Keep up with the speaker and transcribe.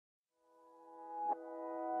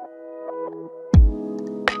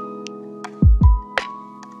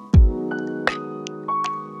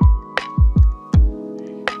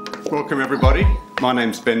Welcome everybody. My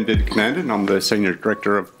name's Ben Vivekanandan. I'm the Senior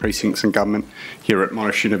Director of Precincts and Government here at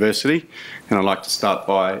Monash University, and I'd like to start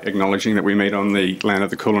by acknowledging that we meet on the land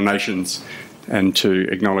of the Kulin Nations and to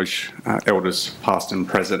acknowledge Elders past and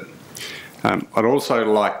present. I'd also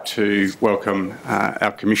like to welcome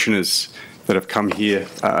our Commissioners that have come here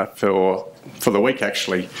for the week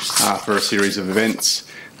actually, for a series of events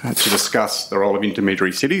to discuss the role of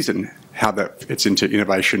intermediary cities and how that fits into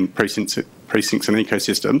innovation, precincts and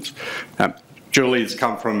ecosystems. Julie has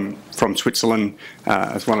come from Switzerland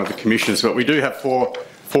as one of the commissioners, but we do have four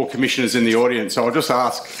commissioners in the audience. So I'll just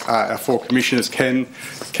ask our four commissioners, Ken,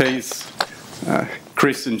 Keith,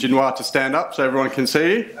 Chris and Jinhua, to stand up so everyone can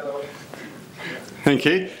see you. Hello. Thank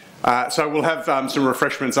you. So we'll have some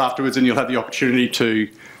refreshments afterwards, and you'll have the opportunity to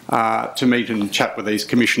meet and chat with these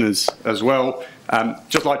commissioners as well.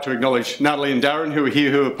 Just like to acknowledge Natalie and Darren, who are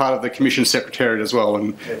here, who are part of the Commission Secretariat as well,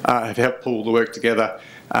 and have helped pull the work together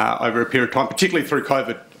over a period of time, particularly through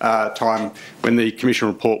COVID time when the Commission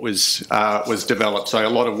report was developed. So a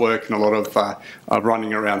lot of work and a lot of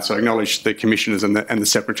running around. So acknowledge the commissioners and the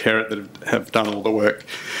Secretariat that have done all the work.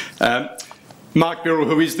 Mark Birrell,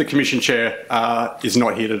 who is the Commission Chair, is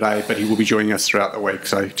not here today, but he will be joining us throughout the week.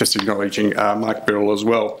 So just acknowledging Mark Birrell as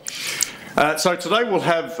well. So today we'll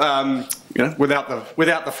have,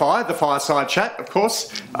 without the fireside chat, of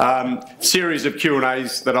course, series of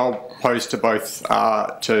Q&As that I'll pose to both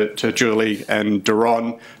to Julie and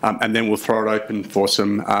Doron, and then we'll throw it open for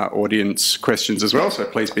some audience questions as well. So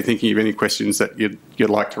please be thinking of any questions that you'd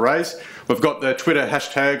like to raise. We've got the Twitter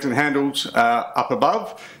hashtags and handles up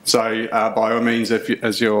above, so by all means,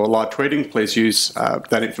 as you're live tweeting, please use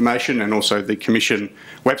that information, and also the Commission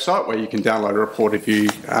website where you can download a report if you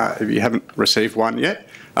haven't received one yet.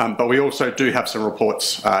 But we also do have some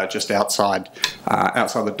reports just outside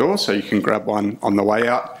the door, so you can grab one on the way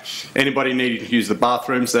out. Anybody needing to use the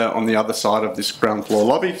bathrooms, they're on the other side of this ground floor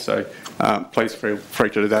lobby, so please feel free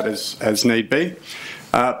to do that as need be.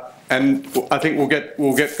 And I think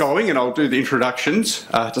we'll get going, and I'll do the introductions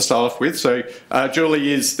to start off with. So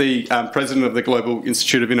Julie is the President of the Global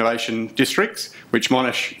Institute of Innovation Districts, which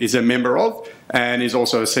Monash is a member of, and is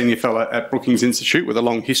also a Senior Fellow at Brookings Institute with a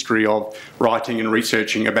long history of writing and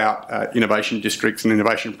researching about innovation districts and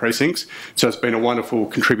innovation precincts. So it's been a wonderful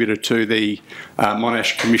contributor to the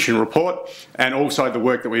Monash Commission report, and also the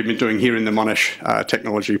work that we've been doing here in the Monash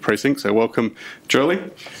Technology Precinct. So welcome, Julie.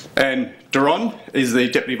 And Doron is the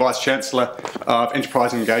Deputy Vice-Chancellor of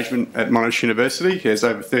Enterprise Engagement at Monash University. He has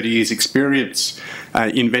over 30 years' experience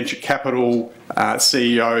in venture capital,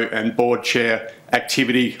 CEO and board chair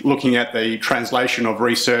activity, looking at the translation of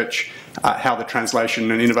research, how the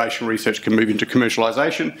translation and innovation research can move into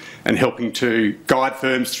commercialisation, and helping to guide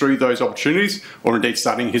firms through those opportunities, or indeed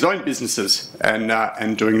starting his own businesses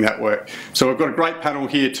and doing that work. So we've got a great panel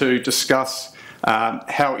here to discuss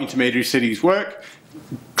how intermediary cities work,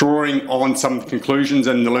 drawing on some of the conclusions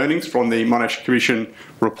and the learnings from the Monash Commission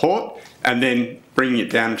report, and then bringing it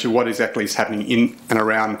down to what exactly is happening in and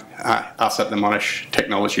around us at the Monash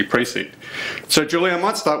Technology Precinct. So Julie, I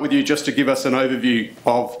might start with you just to give us an overview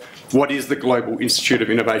of what is the Global Institute of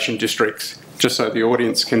Innovation Districts, just so the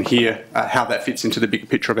audience can hear how that fits into the bigger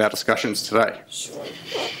picture of our discussions today. Sure.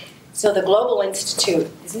 So the Global Institute,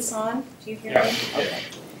 is this on? Do you hear me? Okay.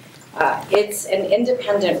 It's an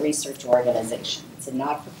independent research organization. It's a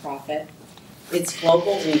not-for-profit. It's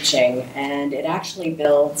global reaching, and it actually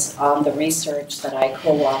builds on the research that I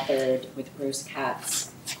co-authored with Bruce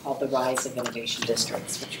Katz called The Rise of Innovation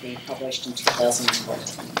Districts, which we published in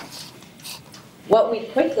 2014. What we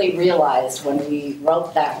quickly realized when we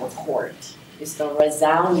wrote that report is the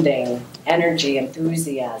resounding energy,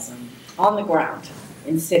 enthusiasm on the ground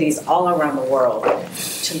in cities all around the world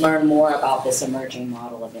to learn more about this emerging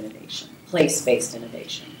model of innovation, place-based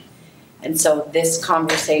innovation. And so this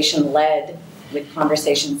conversation led with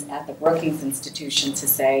conversations at the Brookings Institution to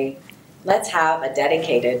say, let's have a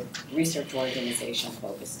dedicated research organization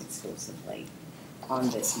focused exclusively on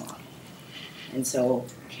this model. And so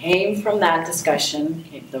came from that discussion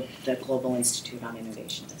the Global Institute on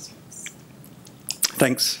Innovation Districts.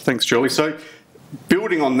 Thanks, Julie. So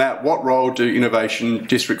building on that, what role do innovation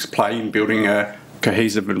districts play in building a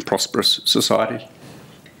cohesive and prosperous society?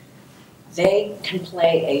 They can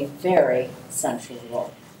play a very central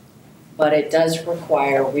role, but it does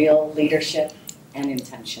require real leadership and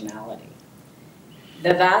intentionality.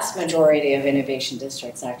 The vast majority of innovation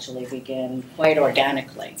districts actually begin quite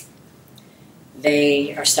organically.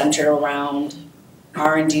 They are centered around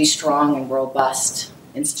R&D strong and robust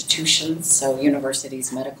institutions, so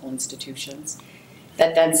universities, medical institutions,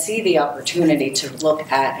 that then see the opportunity to look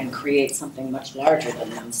at and create something much larger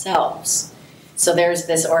than themselves. So there's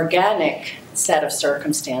this organic set of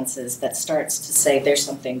circumstances that starts to say there's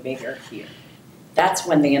something bigger here. That's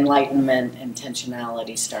when the Enlightenment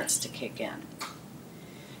intentionality starts to kick in.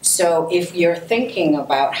 So if you're thinking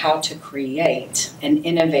about how to create an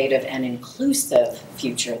innovative and inclusive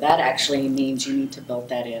future, that actually means you need to build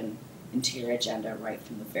that into your agenda right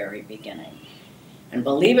from the very beginning. And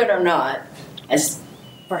believe it or not, as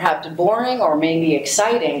perhaps boring or maybe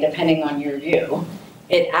exciting, depending on your view,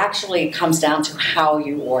 it actually comes down to how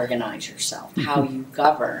you organize yourself, how you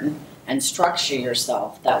govern and structure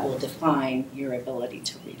yourself that will define your ability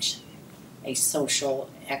to reach a social,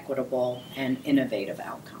 equitable, and innovative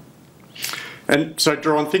outcome. And so,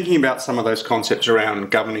 Doron, thinking about some of those concepts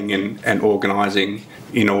around governing and organising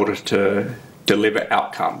in order to deliver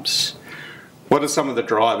outcomes, what are some of the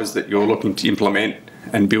drivers that you're looking to implement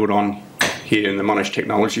and build on here in the Monash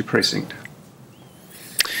Technology Precinct?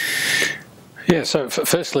 Yeah, so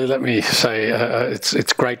firstly, let me say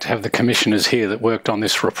it's great to have the commissioners here that worked on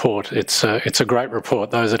this report. It's a great report.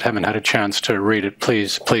 Those that haven't had a chance to read it,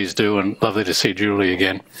 please do, and lovely to see Julie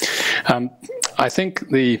again. I think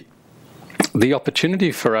the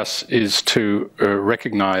opportunity for us is to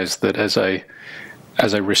recognise that as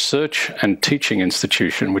a research and teaching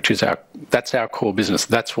institution, which is that's our core business,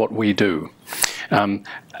 that's what we do.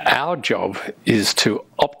 Our job is to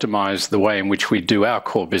optimise the way in which we do our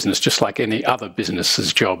core business, just like any other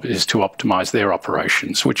business's job is to optimise their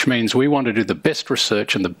operations, which means we want to do the best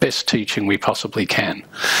research and the best teaching we possibly can.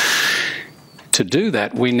 To do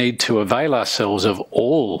that, we need to avail ourselves of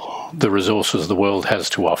all the resources the world has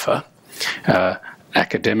to offer,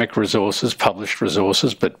 academic resources, published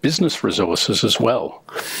resources, but business resources as well.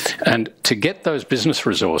 And to get those business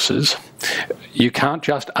resources, you can't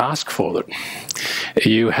just ask for them.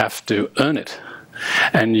 You have to earn it.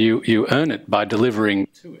 And you earn it by delivering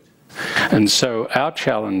to it. And so our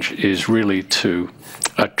challenge is really to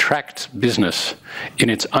attract business in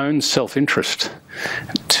its own self-interest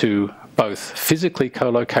to both physically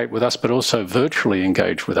co-locate with us, but also virtually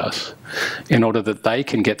engage with us in order that they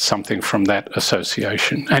can get something from that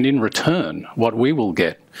association. And in return, what we will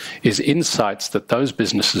get is insights that those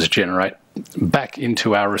businesses generate back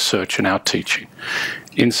into our research and our teaching.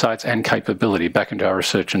 Insights and capability back into our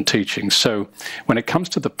research and teaching. So when it comes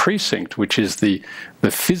to the precinct, which is the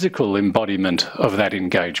physical embodiment of that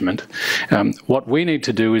engagement, what we need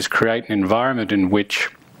to do is create an environment in which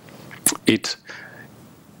it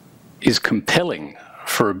is compelling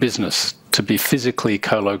for a business to be physically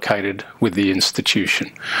co-located with the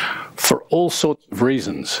institution for all sorts of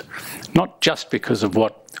reasons, not just because of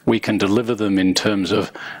what we can deliver them in terms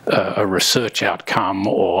of a research outcome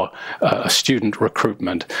or a student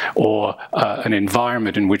recruitment or an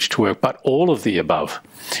environment in which to work, but all of the above.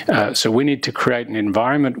 So we need to create an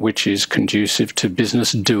environment which is conducive to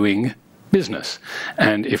business doing business.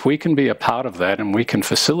 And if we can be a part of that and we can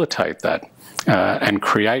facilitate that, and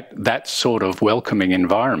create that sort of welcoming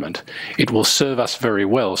environment, it will serve us very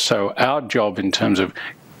well. So our job in terms of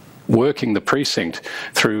working the precinct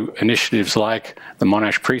through initiatives like the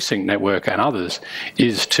Monash Precinct Network and others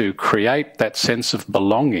is to create that sense of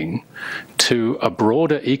belonging to a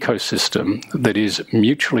broader ecosystem that is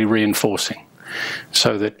mutually reinforcing,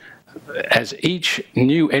 so that as each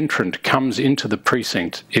new entrant comes into the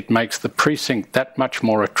precinct, it makes the precinct that much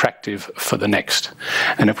more attractive for the next.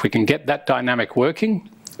 And if we can get that dynamic working,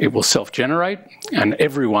 it will self-generate and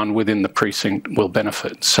everyone within the precinct will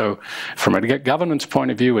benefit. So from a governance point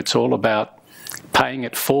of view, it's all about paying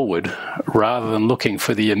it forward rather than looking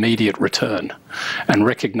for the immediate return, and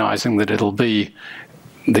recognising that it'll be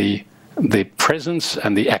the presence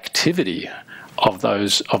and the activity of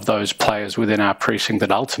those players within our precinct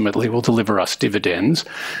that ultimately will deliver us dividends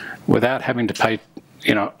without having to pay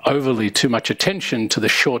overly too much attention to the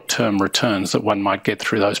short-term returns that one might get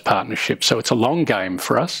through those partnerships. So it's a long game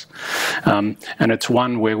for us, and it's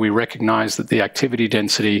one where we recognise that the activity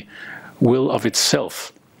density will of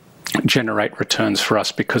itself generate returns for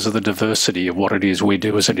us because of the diversity of what it is we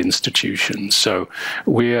do as an institution. So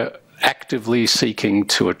we're actively seeking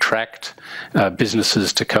to attract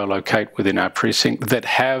businesses to co-locate within our precinct that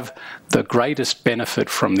have the greatest benefit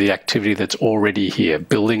from the activity that's already here,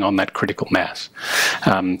 building on that critical mass.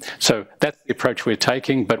 So that's the approach we're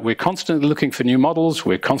taking, but we're constantly looking for new models,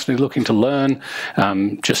 we're constantly looking to learn.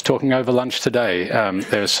 Just talking over lunch today,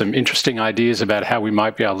 there are some interesting ideas about how we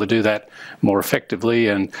might be able to do that more effectively,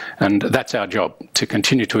 and that's our job, to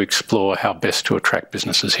continue to explore how best to attract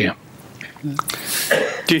businesses here.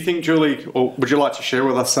 Do you think, Julie, or would you like to share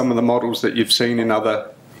with us some of the models that you've seen in other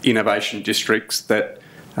innovation districts that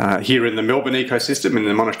here in the Melbourne ecosystem, in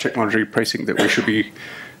the Monash Technology Precinct, that we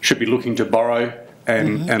should be looking to borrow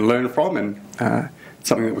and learn from, and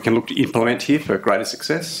something that we can look to implement here for greater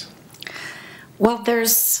success? Well,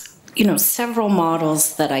 there's several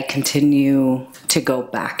models that I continue to go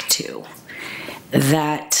back to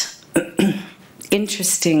that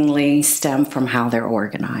interestingly stem from how they're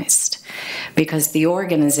organized, because the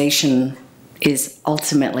organization is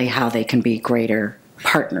ultimately how they can be greater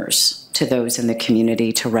partners to those in the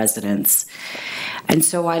community, to residents. And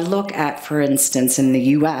so I look at, for instance, in the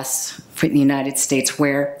US, for the United States,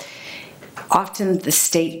 where often the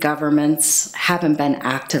state governments haven't been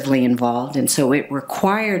actively involved, and so it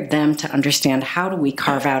required them to understand, how do we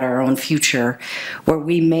carve out our own future where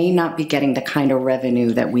we may not be getting the kind of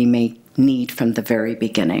revenue that we may need from the very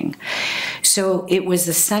beginning. So it was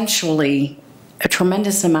essentially a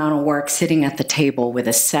tremendous amount of work sitting at the table with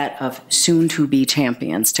a set of soon-to-be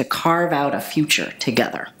champions to carve out a future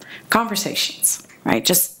together. Conversations, right?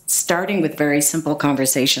 Just starting with very simple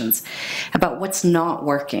conversations about what's not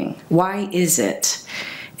working. Why is it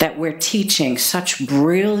that we're teaching such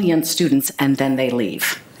brilliant students and then they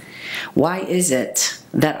leave? Why is it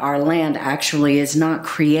that our land actually is not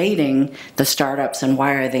creating the startups, and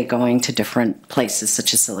why are they going to different places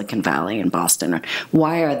such as Silicon Valley and Boston?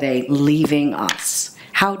 Why are they leaving us?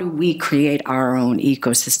 How do we create our own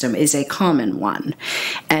ecosystem is a common one.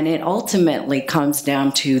 And it ultimately comes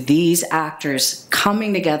down to these actors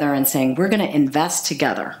coming together and saying, we're going to invest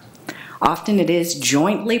together. Often it is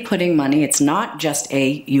jointly putting money. It's not just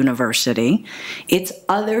a university. It's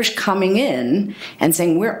others coming in and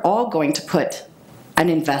saying, we're all going to put an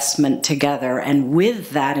investment together, and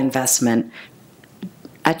with that investment,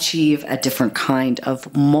 achieve a different kind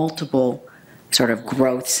of multiple sort of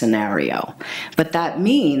growth scenario. But that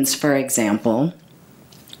means, for example,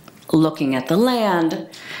 looking at the land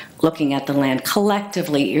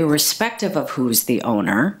collectively, irrespective of who's the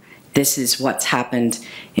owner. This is what's happened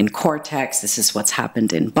in Cortex. This is what's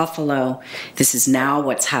happened in Buffalo. This is now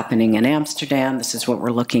what's happening in Amsterdam. This is what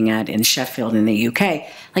we're looking at in Sheffield in the UK.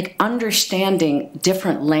 Like understanding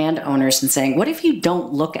different landowners and saying, what if you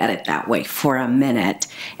don't look at it that way for a minute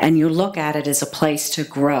and you look at it as a place to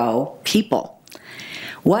grow people?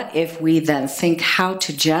 What if we then think how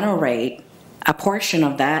to generate a portion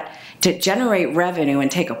of that, to generate revenue and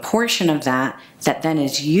take a portion of that that then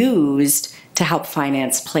is used to help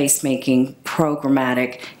finance placemaking,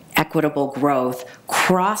 programmatic, equitable growth,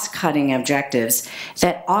 cross-cutting objectives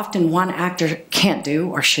that often one actor can't do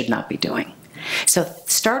or should not be doing. So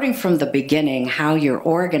starting from the beginning, how you're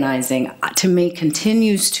organizing, to me,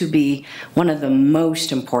 continues to be one of the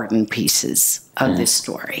most important pieces of this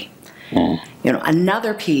story.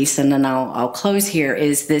 Another piece, and then I'll close here,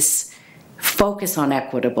 is this focus on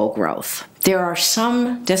equitable growth. There are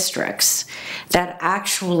some districts that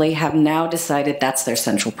actually have now decided that's their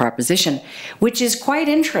central proposition, which is quite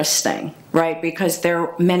interesting, right? Because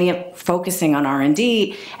many are focusing on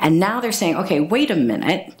R&D, and now they're saying, okay, wait a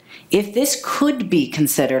minute, if this could be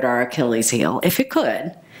considered our Achilles heel, if it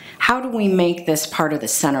could, how do we make this part of the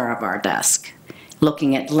center of our desk?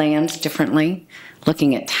 Looking at land differently,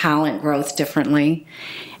 looking at talent growth differently,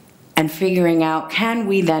 and figuring out, can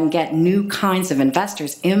we then get new kinds of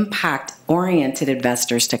investors, impact-oriented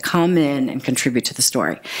investors, to come in and contribute to the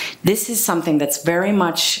story? This is something that's very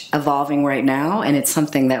much evolving right now, and it's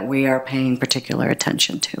something that we are paying particular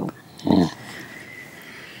attention to.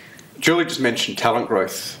 Julie just mentioned talent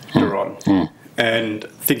growth, Doron, and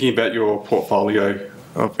thinking about your portfolio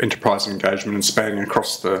of enterprise engagement and spanning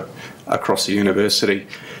across the university.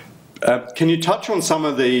 Can you touch on some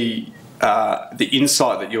of the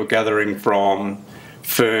insight that you're gathering from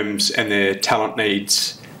firms and their talent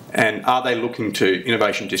needs, and are they looking to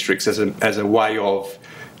innovation districts as a way of,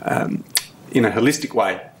 in a holistic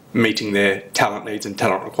way, meeting their talent needs and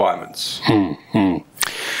talent requirements?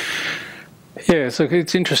 Yeah, so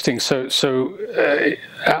it's interesting. So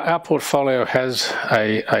our portfolio has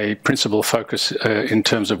a principal focus in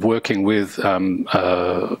terms of working with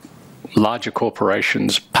larger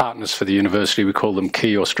corporations, partners for the university. We call them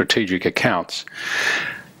key or strategic accounts.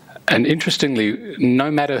 And interestingly,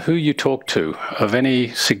 no matter who you talk to of any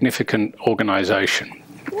significant organization,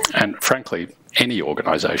 and frankly, any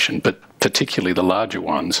organization, but particularly the larger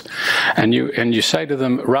ones, and you say to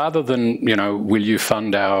them, rather than, will you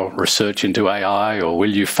fund our research into AI, or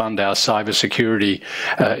will you fund our cybersecurity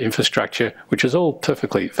infrastructure, which is all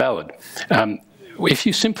perfectly valid, if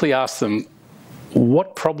you simply ask them,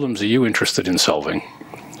 what problems are you interested in solving?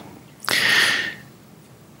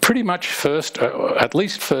 Pretty much first, at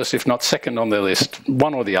least first, if not second on their list,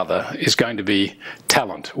 one or the other, is going to be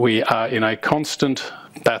talent. We are in a constant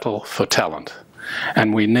battle for talent,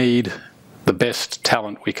 and we need the best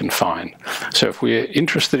talent we can find. So if we're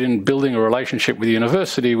interested in building a relationship with the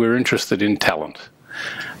university, we're interested in talent.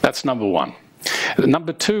 That's number one.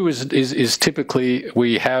 Number two is typically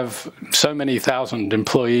we have so many thousand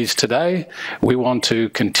employees today, we want to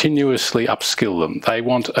continuously upskill them. They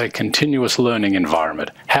want a continuous learning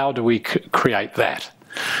environment. How do we create that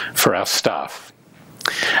for our staff?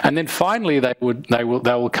 And then finally they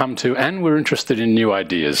will come to, and we're interested in new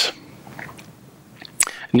ideas.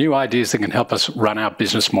 New ideas that can help us run our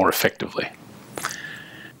business more effectively.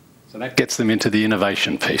 So that gets them into the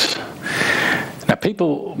innovation piece. Now,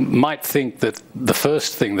 people might think that the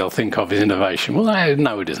first thing they'll think of is innovation. Well,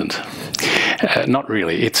 no, it isn't. Not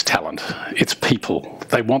really. It's talent. It's people.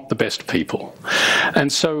 They want the best people. And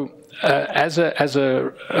so as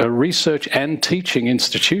a research and teaching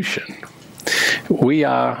institution, we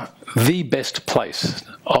are the best place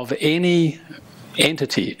of any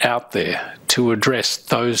entity out there to address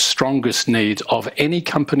those strongest needs of any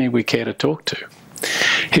company we care to talk to.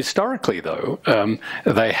 Historically, though,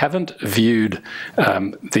 they haven't viewed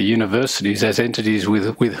the universities as entities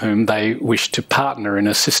with whom they wish to partner in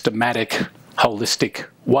a systematic, holistic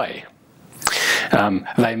way.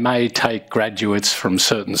 They may take graduates from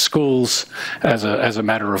certain schools as a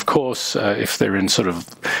matter of course if they're in sort of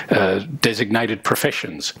designated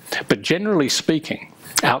professions. But generally speaking,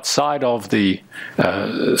 outside of the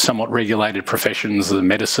somewhat regulated professions, the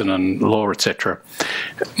medicine and law, etc.,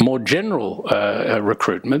 more general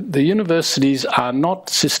recruitment, the universities are not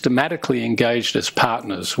systematically engaged as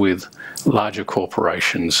partners with larger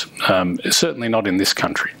corporations, certainly not in this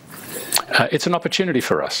country. It's an opportunity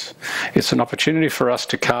for us. It's an opportunity for us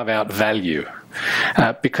to carve out value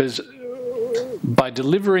because by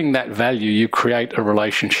delivering that value, you create a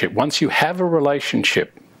relationship. Once you have a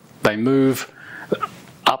relationship, they move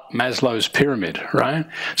up Maslow's pyramid, right?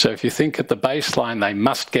 So if you think at the baseline, they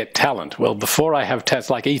must get talent. Well, before I have talent, it's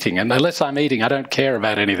like eating. And unless I'm eating, I don't care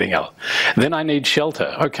about anything else. Then I need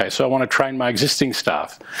shelter. Okay, so I want to train my existing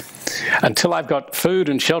staff. Until I've got food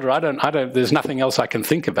and shelter, there's nothing else I can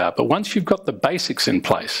think about. But once you've got the basics in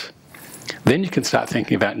place, then you can start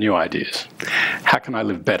thinking about new ideas. How can I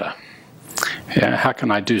live better? Yeah, how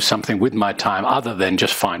can I do something with my time other than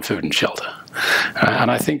just find food and shelter? And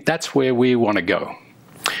I think that's where we want to go.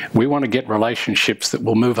 We want to get relationships that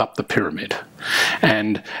will move up the pyramid.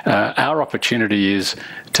 And our opportunity is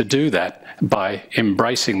to do that by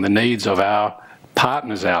embracing the needs of our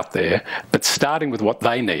partners out there, but starting with what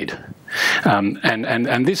they need. And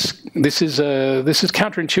this is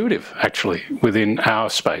counterintuitive, actually, within our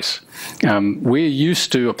space. We're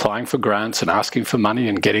used to applying for grants and asking for money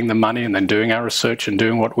and getting the money and then doing our research and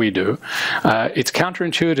doing what we do. It's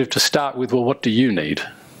counterintuitive to start with, well, what do you need?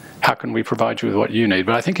 How can we provide you with what you need?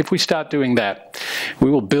 But I think if we start doing that,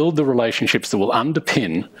 we will build the relationships that will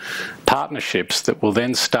underpin partnerships that will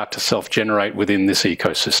then start to self-generate within this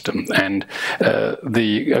ecosystem. And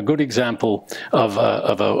a good example of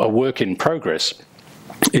a work in progress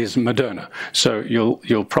is Moderna. So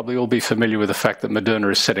you'll probably all be familiar with the fact that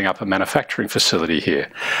Moderna is setting up a manufacturing facility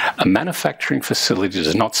here. A manufacturing facility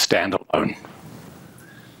does not stand alone.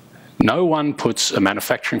 No one puts a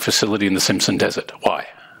manufacturing facility in the Simpson Desert. Why?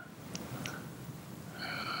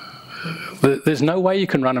 There's no way you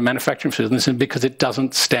can run a manufacturing facility because it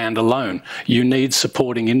doesn't stand alone. You need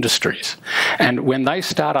supporting industries. And when they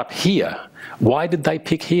start up here, why did they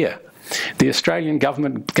pick here? The Australian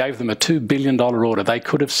government gave them a $2 billion order. They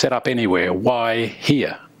could have set up anywhere. Why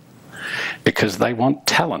here? Because they want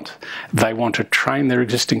talent. They want to train their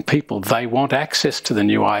existing people. They want access to the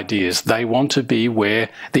new ideas. They want to be where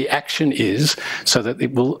the action is so that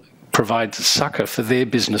it will provide succor for their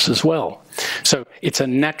business as well. So it's a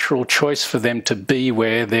natural choice for them to be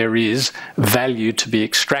where there is value to be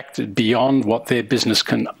extracted beyond what their business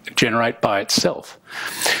can generate by itself.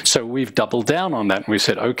 So we've doubled down on that and we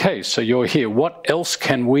said, okay, so you're here. What else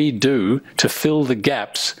can we do to fill the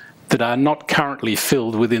gaps that are not currently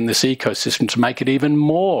filled within this ecosystem to make it even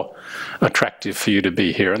more attractive for you to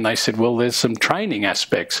be here? And they said, well, there's some training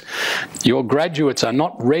aspects. Your graduates are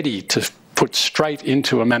not ready to put straight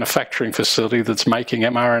into a manufacturing facility that's making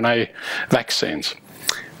mRNA vaccines.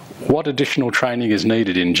 What additional training is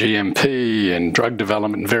needed in GMP and drug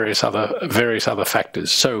development and various other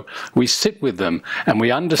factors? So we sit with them and we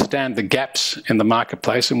understand the gaps in the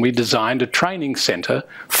marketplace, and we designed a training centre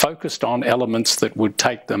focused on elements that would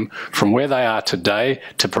take them from where they are today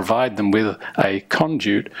to provide them with a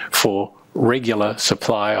conduit for regular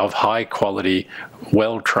supply of high quality,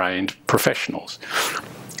 well-trained professionals.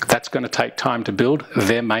 That's going to take time to build.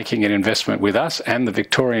 They're making an investment with us, and the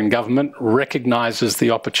Victorian government recognises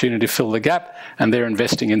the opportunity to fill the gap, and they're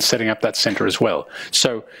investing in setting up that centre as well.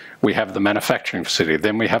 So we have the manufacturing facility,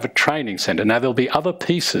 then we have a training centre. Now there'll be other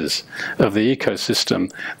pieces of the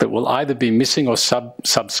ecosystem that will either be missing or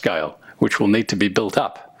subscale, which will need to be built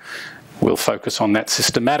up. We'll focus on that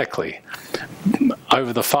systematically.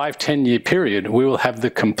 Over the 5-10 year period, we will have the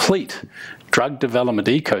complete drug development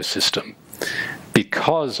ecosystem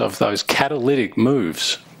because of those catalytic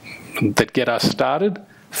moves that get us started.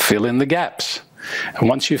 Fill in the gaps. And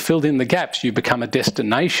once you've filled in the gaps, you become a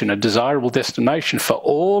destination, a desirable destination for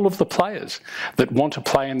all of the players that want to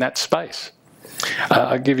play in that space.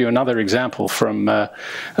 I'll give you another example from the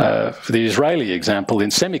Israeli example in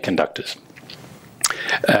semiconductors.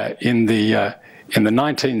 In the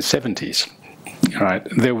 1970s, right,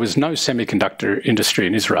 there was no semiconductor industry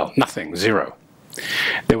in Israel, nothing, zero.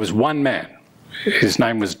 There was one man. His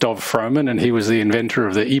name was Dov Froman, and he was the inventor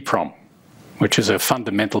of the EEPROM, which is a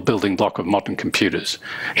fundamental building block of modern computers.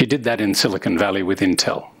 He did that in Silicon Valley with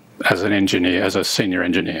Intel as an engineer, as a senior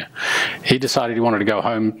engineer. He decided he wanted to go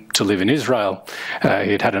home to live in Israel.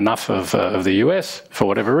 He'd had enough of the US, for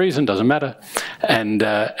whatever reason, doesn't matter.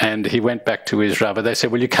 And he went back to Israel, but they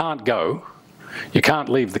said, well, you can't go. You can't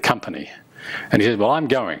leave the company. And he said, well, I'm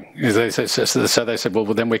going. So they said, well,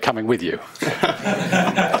 then we're coming with you.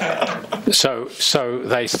 So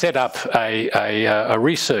they set up a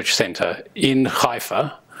research centre in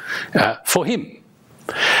Haifa for him.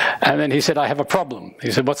 And then he said, I have a problem.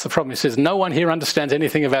 He said, what's the problem? He says, no one here understands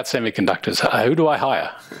anything about semiconductors. Who do I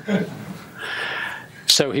hire?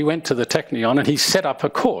 So he went to the Technion and he set up a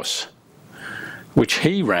course, which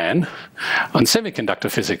he ran on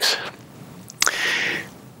semiconductor physics.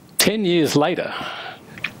 10 years later,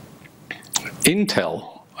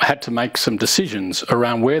 Intel had to make some decisions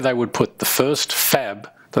around where they would put the first fab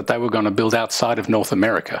that they were going to build outside of North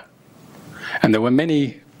America. And there were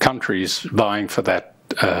many countries vying for that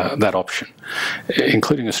option,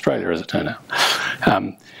 including Australia, as it turned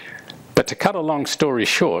out. But to cut a long story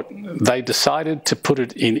short, they decided to put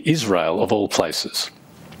it in Israel, of all places.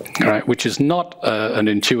 Right, which is not an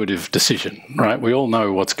intuitive decision, right? We all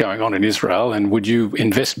know what's going on in Israel, and would you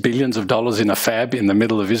invest billions of dollars in a fab in the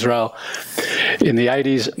middle of Israel in the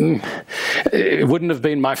 80s? It wouldn't have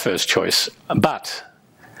been my first choice. But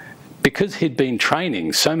because he'd been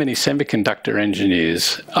training so many semiconductor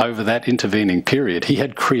engineers over that intervening period, he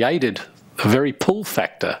had created a very pull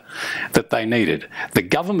factor that they needed. The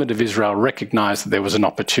government of Israel recognised that there was an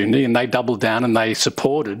opportunity, and they doubled down and they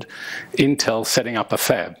supported Intel setting up a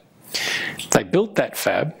fab. They built that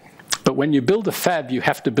fab, but when you build a fab, you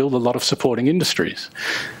have to build a lot of supporting industries.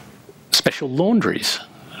 Special laundries.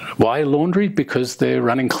 Why laundry? Because they're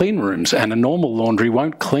running clean rooms, and a normal laundry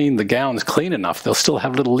won't clean the gowns clean enough. They'll still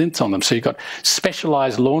have little lints on them. So you've got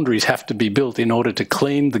specialised laundries have to be built in order to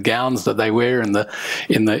clean the gowns that they wear in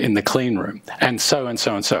the clean room, and so and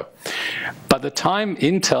so and so. By the time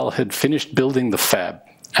Intel had finished building the fab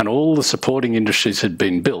and all the supporting industries had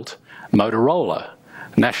been built, Motorola,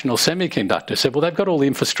 National Semiconductor said, well, they've got all the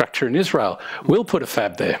infrastructure in Israel. We'll put a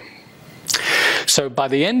fab there. So by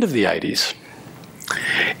the end of the 80s,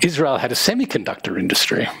 Israel had a semiconductor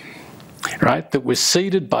industry, right, that was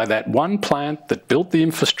seeded by that one plant that built the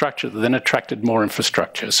infrastructure that then attracted more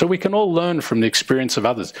infrastructure. So we can all learn from the experience of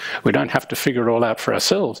others. We don't have to figure it all out for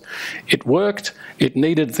ourselves. It worked. It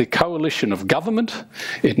needed the coalition of government.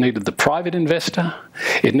 It needed the private investor.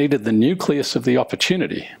 It needed the nucleus of the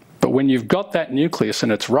opportunity. But when you've got that nucleus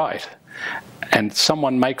and it's right, and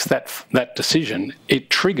someone makes that decision,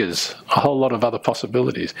 it triggers a whole lot of other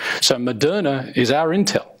possibilities. So Moderna is our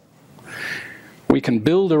Intel. We can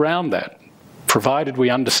build around that, provided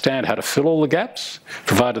we understand how to fill all the gaps,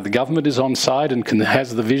 provided the government is on side and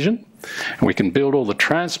has the vision, and we can build all the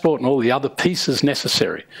transport and all the other pieces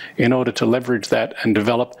necessary in order to leverage that and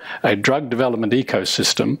develop a drug development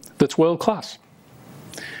ecosystem that's world-class.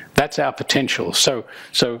 That's our potential. So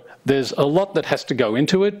there's a lot that has to go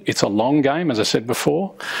into it. It's a long game, as I said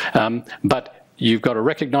before, but you've got to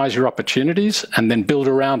recognise your opportunities and then build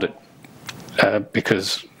around it,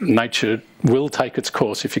 because nature will take its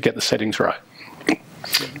course if you get the settings right.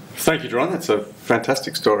 Thank you, Doron. That's a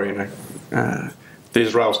fantastic story. The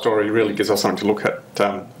Israel story really gives us something to look at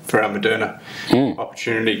for our Moderna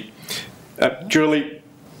opportunity. Julie,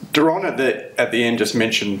 Doron at the end just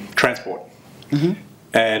mentioned transport. Mm-hmm.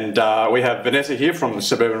 And we have Vanessa here from the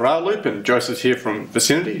Suburban Rail Loop, and Joseph's here from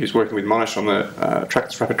Vicinity, who's working with Monash on the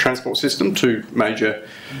Trackless Rapid Transport System, two major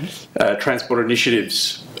transport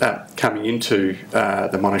initiatives coming into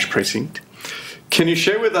the Monash precinct. Can you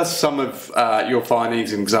share with us some of your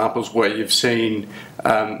findings and examples where you've seen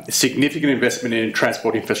significant investment in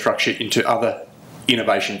transport infrastructure into other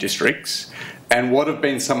innovation districts? And what have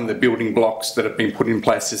been some of the building blocks that have been put in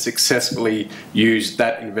place to successfully use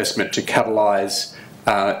that investment to catalyse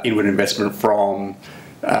inward investment from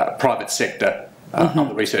private sector,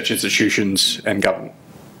 other research institutions and government?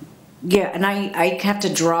 Yeah, and I have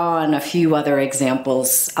to draw on a few other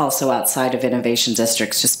examples also outside of innovation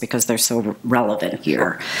districts just because they're so relevant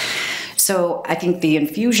here. So I think the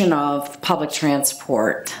infusion of public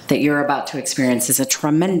transport that you're about to experience is a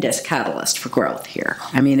tremendous catalyst for growth here.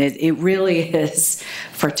 I mean, it really is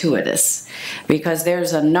fortuitous because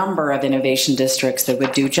there's a number of innovation districts that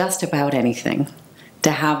would do just about anything to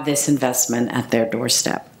have this investment at their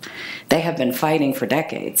doorstep. They have been fighting for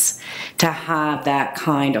decades to have that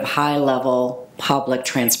kind of high-level public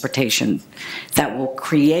transportation that will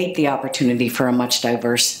create the opportunity for a much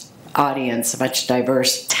diverse audience, a much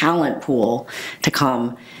diverse talent pool to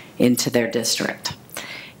come into their district.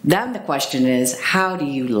 Then the question is, how do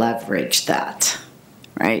you leverage that,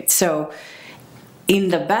 right? So in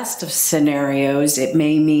the best of scenarios, it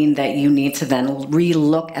may mean that you need to then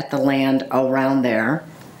re-look at the land around there,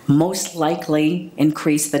 most likely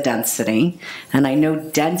increase the density. And I know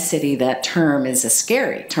density, that term is a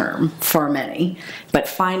scary term for many, but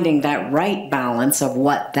finding that right balance of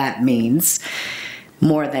what that means,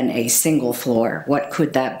 more than a single floor, what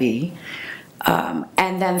could that be?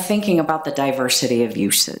 And then thinking about the diversity of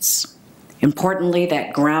uses. Importantly,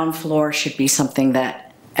 that ground floor should be something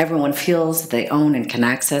that everyone feels they own and can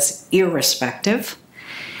access irrespective.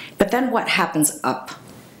 But then what happens up?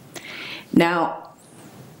 Now,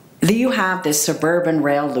 you have this suburban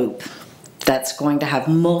rail loop that's going to have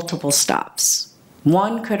multiple stops.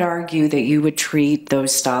 One could argue that you would treat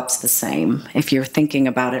those stops the same if you're thinking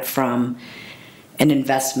about it from an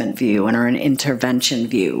investment view or an intervention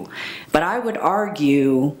view. But I would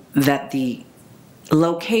argue that the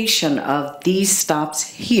location of these stops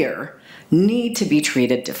here need to be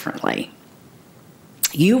treated differently.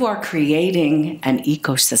 You are creating an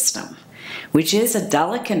ecosystem, which is a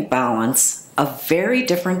delicate balance of very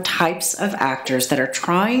different types of actors that are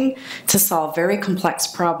trying to solve very complex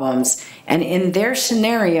problems. And in their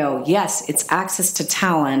scenario, yes, it's access to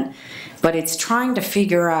talent, but it's trying to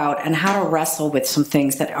figure out and how to wrestle with some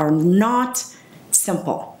things that are not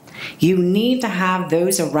simple. You need to have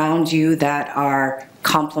those around you that are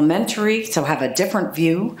complementary, so have a different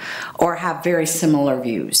view, or have very similar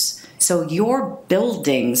views. So your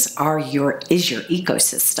buildings is your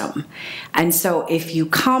ecosystem. And so if you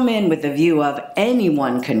come in with the view of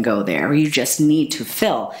anyone can go there, you just need to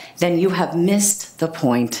fill, then you have missed the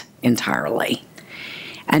point entirely.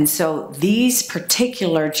 And so these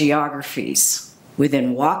particular geographies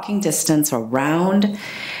within walking distance around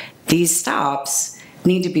these stops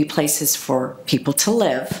need to be places for people to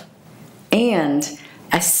live and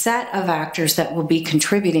a set of actors that will be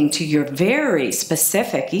contributing to your very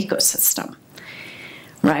specific ecosystem,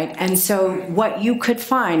 right? And so what you could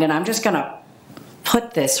find, and I'm just gonna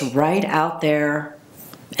put this right out there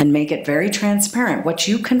and make it very transparent, what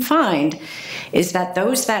you can find is that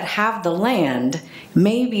those that have the land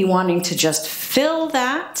may be wanting to just fill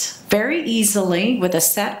that very easily with a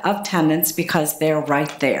set of tenants because they're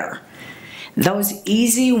right there. Those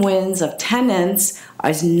easy wins of tenants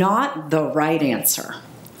is not the right answer.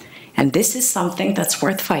 And this is something that's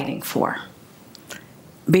worth fighting for.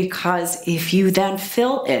 Because if you then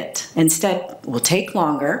fill it, instead, will take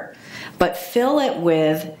longer, but fill it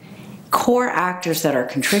with core actors that are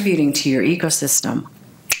contributing to your ecosystem,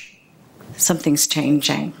 something's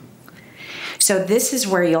changing. So this is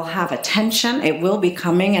where you'll have a tension. It will be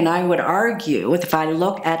coming, and I would argue, if I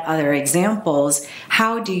look at other examples,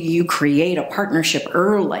 how do you create a partnership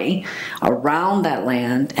early around that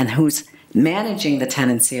land and who's managing the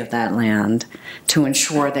tenancy of that land to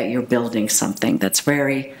ensure that you're building something that's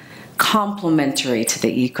very complementary to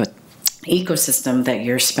the ecosystem that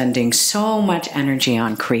you're spending so much energy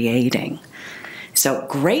on creating. So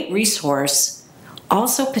great resource,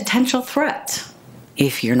 also potential threat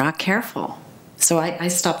if you're not careful. So I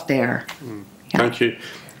stopped there. Yeah. Thank you.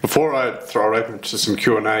 Before I throw it open to some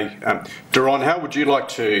Q&A, Doron, how would you like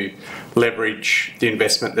to leverage the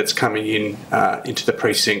investment that's coming in into the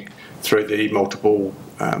precinct through the multiple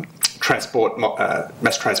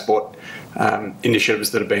mass transport initiatives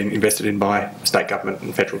that have been invested in by state government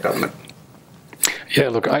and federal government? Yeah,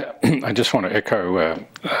 look, I just want to echo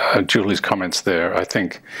Julie's comments there. I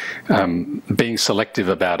think being selective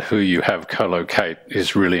about who you have co-locate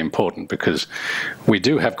is really important because we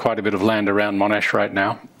do have quite a bit of land around Monash right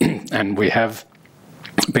now, and we have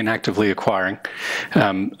been actively acquiring,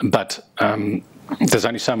 but there's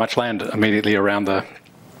only so much land immediately around the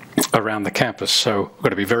campus, so we've got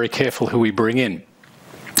to be very careful who we bring in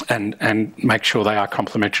and make sure they are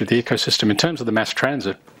complementary to the ecosystem. In terms of the mass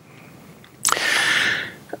transit,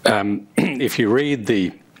 if you read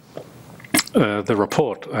the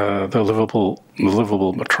report, the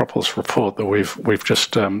livable metropolis report that we've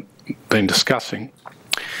just been discussing,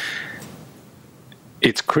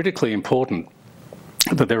 it's critically important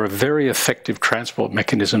that there are very effective transport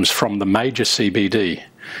mechanisms from the major CBD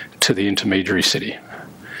to the intermediary city.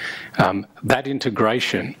 That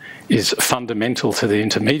integration is fundamental to the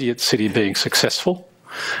intermediate city being successful.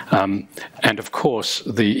 And of course,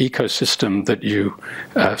 the ecosystem that you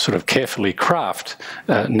sort of carefully craft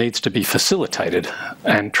needs to be facilitated,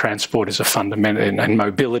 and transport is a fundamental, and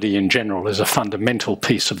mobility in general is a fundamental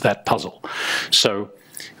piece of that puzzle. So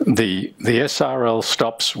the SRL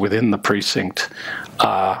stops within the precinct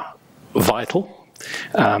are vital,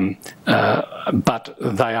 but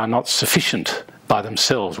they are not sufficient by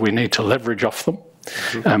themselves. We need to leverage off them.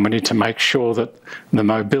 And we need to make sure that the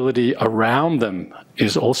mobility around them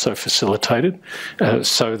is also facilitated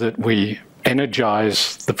so that we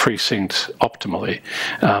energise the precinct optimally.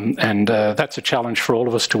 And that's a challenge for all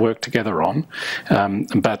of us to work together on.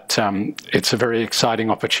 But it's a very exciting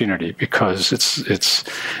opportunity because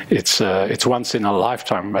it's once in a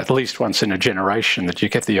lifetime, at least once in a generation, that you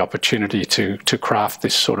get the opportunity to craft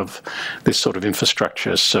this sort of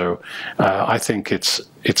infrastructure. So I think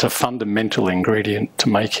it's a fundamental ingredient to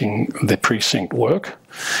making the precinct work.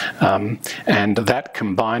 And that,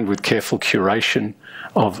 combined with careful curation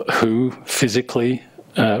of who physically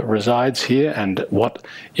resides here and what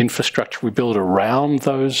infrastructure we build around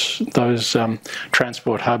those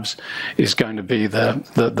transport hubs, is going to be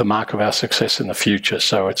the mark of our success in the future.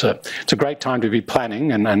 So it's a great time to be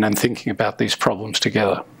planning and thinking about these problems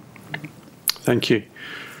together. Thank you.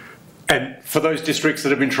 And for those districts that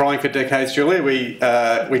have been trying for decades, Julie, we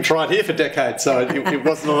tried here for decades, so it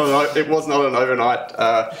was not an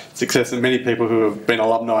overnight success. And many people who have been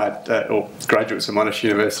alumni or graduates of Monash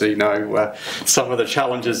University know some of the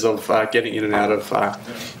challenges of getting in and out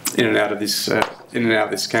of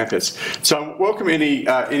this campus. So, welcome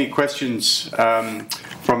any questions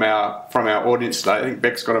from our audience today. I think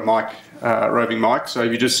Beck's got a roving mic, so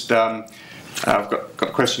if you just. I've got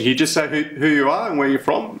a question here. Just say who you are and where you're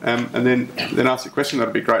from, and then ask the question.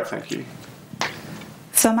 That'd be great. Thank you.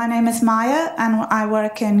 So my name is Maya, and I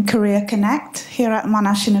work in Career Connect here at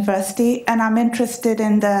Monash University, and I'm interested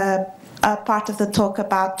in the part of the talk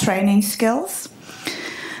about training skills.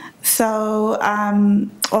 So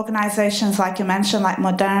organisations like you mentioned, like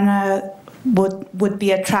Moderna, would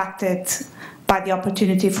be attracted by the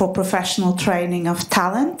opportunity for professional training of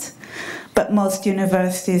talent, but most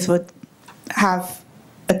universities would have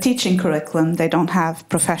a teaching curriculum. They don't have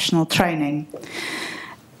professional training.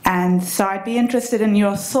 And so I'd be interested in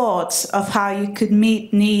your thoughts of how you could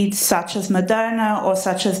meet needs such as Moderna or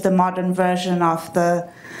such as the modern version of the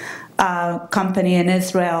company in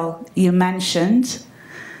Israel you mentioned,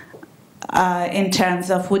 in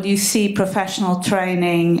terms of, would you see professional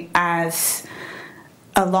training as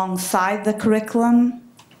alongside the curriculum,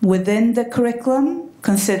 within the curriculum,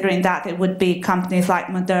 considering that it would be companies like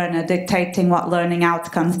Moderna dictating what learning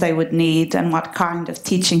outcomes they would need and what kind of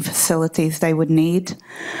teaching facilities they would need,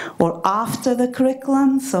 or after the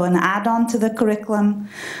curriculum, so an add-on to the curriculum.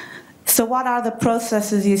 So what are the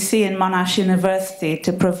processes you see in Monash University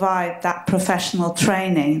to provide that professional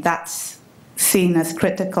training that's seen as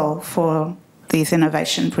critical for these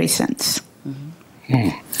innovation precincts?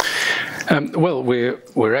 Well,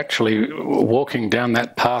 we're actually walking down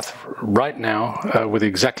that path right now with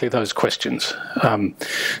exactly those questions.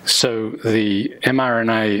 So the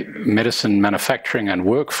mRNA Medicine Manufacturing and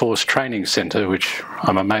Workforce Training Centre, which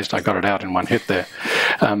I'm amazed I got it out in one hit there,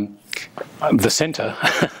 the centre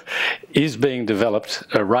is being developed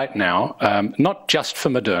right now, not just for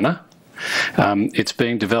Moderna. It's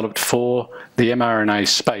being developed for the mRNA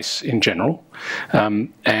space in general,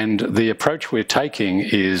 and the approach we're taking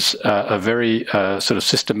is a very sort of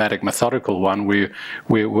systematic, methodical one.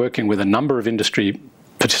 We're working with a number of industry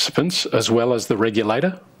participants as well as the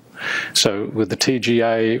regulator. So with the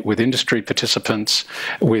TGA, with industry participants,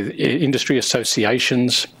 with industry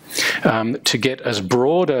associations, to get as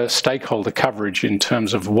broad a stakeholder coverage in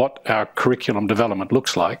terms of what our curriculum development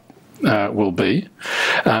looks like. Will be.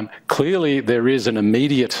 Clearly there is an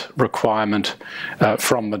immediate requirement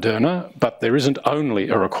from Moderna, but there isn't only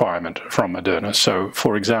a requirement from Moderna. So,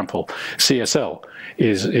 for example, CSL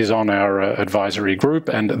is on our advisory group,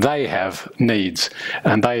 and they have needs,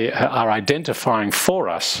 and they are identifying for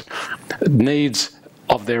us needs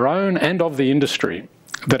of their own and of the industry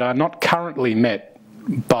that are not currently met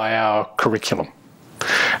by our curriculum.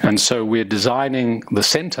 And so we're designing the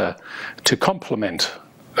centre to complement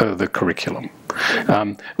the curriculum.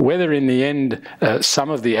 Whether in the end some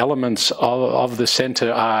of the elements of the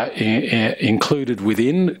centre are included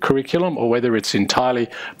within curriculum or whether it's entirely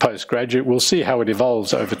postgraduate, we'll see how it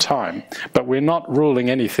evolves over time. But we're not ruling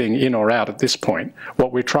anything in or out at this point.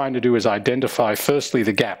 What we're trying to do is identify firstly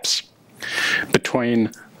the gaps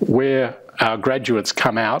between where our graduates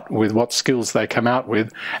come out with, what skills they come out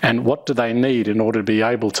with, and what do they need in order to be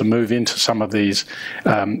able to move into some of these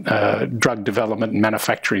drug development and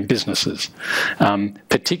manufacturing businesses,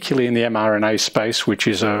 particularly in the mRNA space, which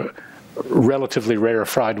is a relatively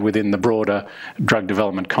rarefied within the broader drug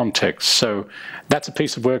development context. So that's a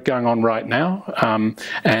piece of work going on right now,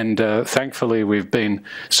 and thankfully we've been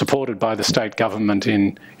supported by the state government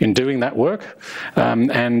in doing that work,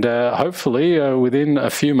 and hopefully within a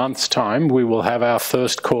few months' time we will have our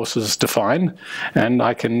first courses defined, and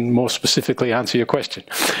I can more specifically answer your question.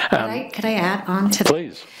 Could I add on to that?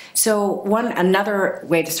 Please. So another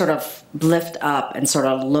way to sort of lift up and sort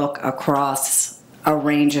of look across a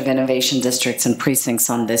range of innovation districts and precincts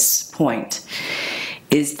on this point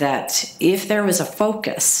is that if there was a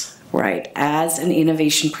focus, right, as an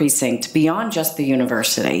innovation precinct beyond just the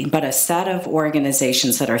university, but a set of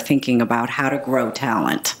organizations that are thinking about how to grow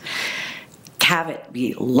talent, have it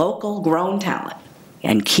be local grown talent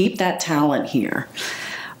and keep that talent here,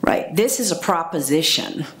 right? This is a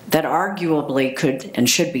proposition that arguably could and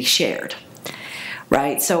should be shared,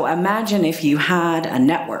 right? So imagine if you had a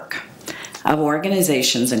network of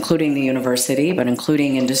organizations, including the university, but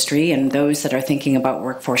including industry and those that are thinking about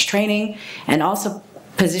workforce training, and also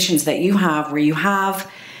positions that you have where you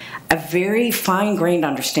have a very fine-grained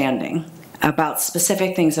understanding about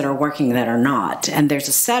specific things that are working that are not. And there's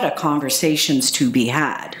a set of conversations to be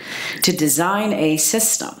had to design a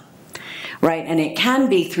system, right? And it can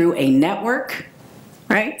be through a network,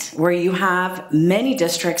 right? Where you have many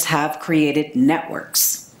districts have created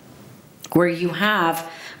networks, where you have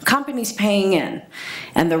companies paying in.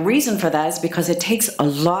 And the reason for that is because it takes a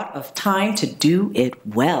lot of time to do it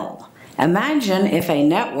well. Imagine if a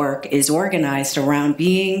network is organized around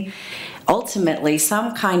being ultimately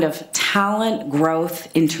some kind of talent growth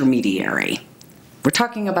intermediary. We're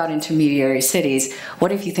talking about intermediary cities.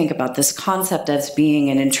 What if you think about this concept as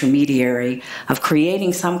being an intermediary, of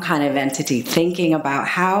creating some kind of entity, thinking about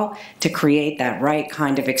how to create that right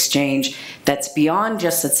kind of exchange that's beyond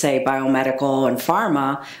just, let's say, biomedical and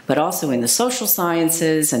pharma, but also in the social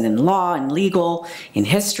sciences and in law and legal, in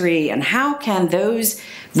history, and how can those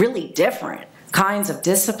really different kinds of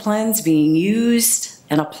disciplines being used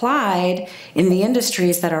and applied in the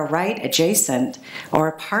industries that are right adjacent or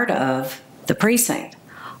a part of the precinct.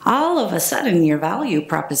 All of a sudden your value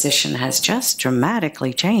proposition has just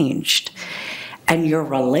dramatically changed, and your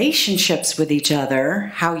relationships with each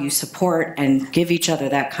other, how you support and give each other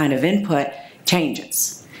that kind of input,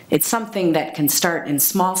 changes. It's something that can start in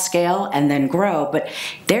small scale and then grow, but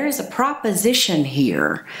there is a proposition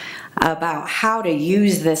here about how to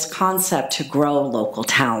use this concept to grow local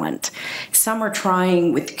talent. Some are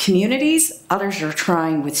trying with communities, others are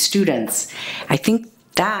trying with students. I think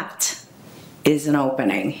that is an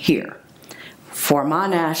opening here for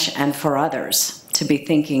Monash and for others to be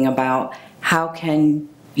thinking about how can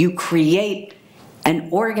you create an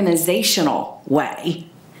organizational way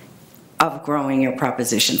of growing your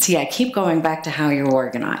proposition. See, I keep going back to how you're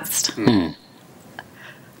organized.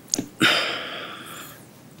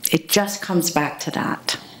 It just comes back to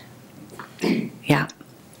that. Yeah.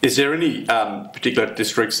 Is there any particular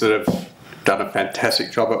districts that have done a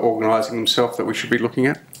fantastic job at organising themselves that we should be looking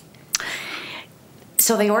at?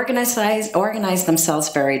 So they organize themselves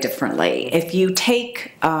very differently. If you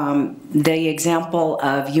take the example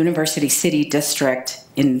of University City District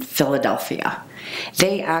in Philadelphia,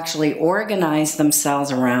 they actually organize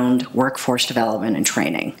themselves around workforce development and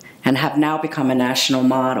training and have now become a national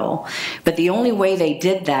model. But the only way they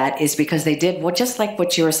did that is because they did, just like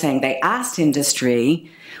what you were saying, they asked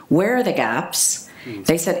industry, where are the gaps?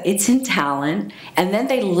 They said it's in talent, and then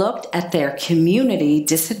they looked at their community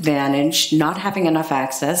disadvantaged, not having enough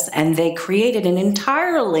access, and they created an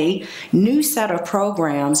entirely new set of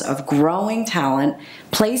programs of growing talent,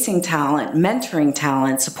 placing talent, mentoring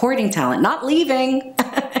talent, supporting talent, not leaving,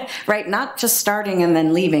 right? Not just starting and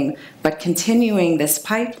then leaving, but continuing this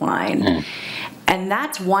pipeline. And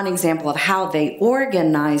that's one example of how they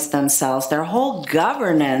organize themselves. Their whole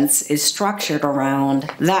governance is structured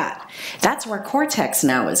around that. That's where Cortex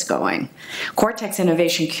now is going. Cortex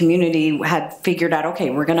Innovation Community had figured out, okay,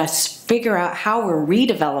 we're going to figure out how we're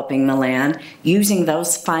redeveloping the land using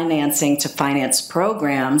those financing to finance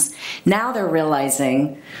programs. Now they're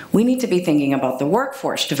realizing we need to be thinking about the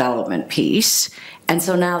workforce development piece. And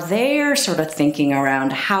so now they're sort of thinking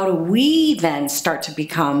around how do we then start to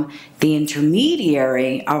become the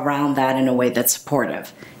intermediary around that in a way that's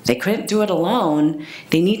supportive. They couldn't do it alone.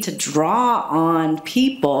 They need to draw on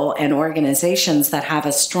people and organizations that have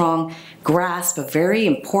a strong grasp of very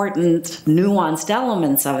important, nuanced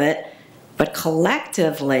elements of it, but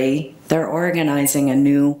collectively, they're organizing a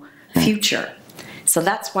new future. So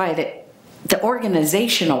that's why the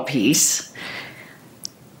organizational piece,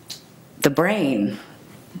 the brain,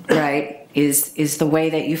 right, is the way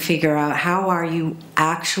that you figure out how are you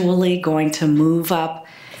actually going to move up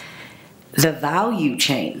the value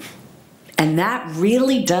chain. And that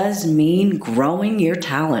really does mean growing your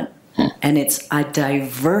talent. And it's a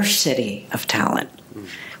diversity of talent.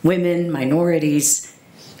 Women, minorities,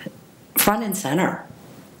 front and center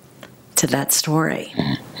to that story.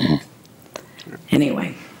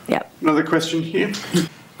 Anyway, yeah. Another question here.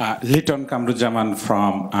 Liton Kamrujaman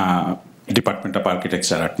from Department of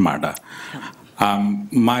Architecture at MARDA.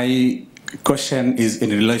 My question is in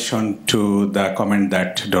relation to the comment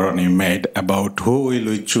that Doron made about who will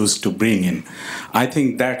we choose to bring in. I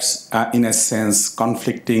think that's in a sense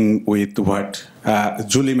conflicting with what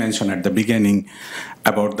Julie mentioned at the beginning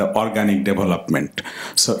about the organic development.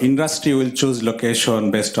 So industry will choose location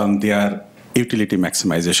based on their utility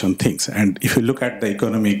maximization things. And if you look at the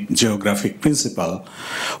economic geographic principle,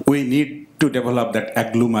 we need to develop that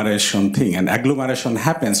agglomeration thing. And agglomeration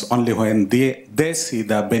happens only when they see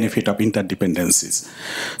the benefit of interdependencies.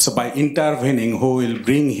 So by intervening, who will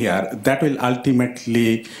bring here, that will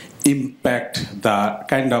ultimately impact the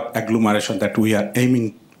kind of agglomeration that we are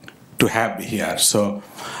aiming to have here. So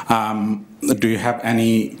do you have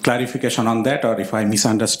any clarification on that, or if I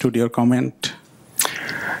misunderstood your comment?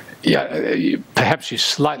 Yeah, perhaps you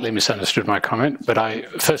slightly misunderstood my comment, but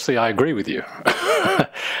firstly, I agree with you.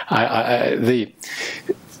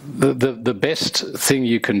 The best thing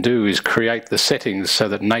you can do is create the settings so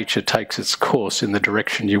that nature takes its course in the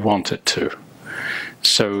direction you want it to.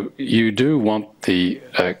 So you do want the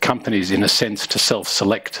companies, in a sense, to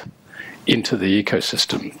self-select into the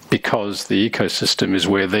ecosystem, because the ecosystem is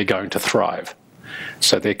where they're going to thrive.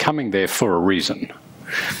 So they're coming there for a reason.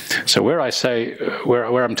 So where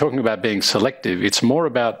I'm talking about being selective, it's more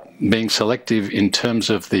about being selective in terms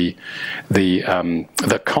of the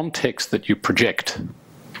context that you project.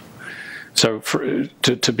 So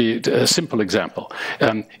to be a simple example,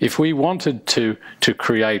 if we wanted to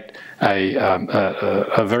create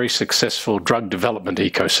a very successful drug development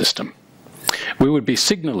ecosystem, we would be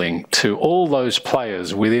signaling to all those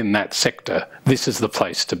players within that sector, this is the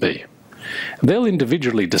place to be. They'll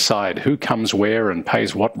individually decide who comes where and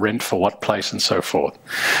pays what rent for what place and so forth.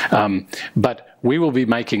 But we will be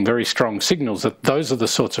making very strong signals that those are the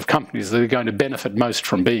sorts of companies that are going to benefit most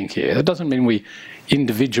from being here. That doesn't mean we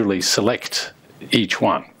individually select each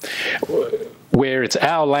one. Where it's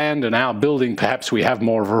our land and our building, perhaps we have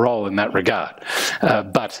more of a role in that regard.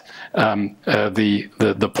 But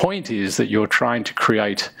the point is that you're trying to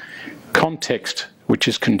create context which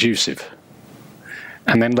is conducive,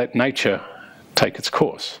 and then let nature take its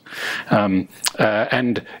course.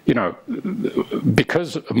 And, you know,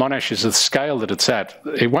 because Monash is the scale that it's at,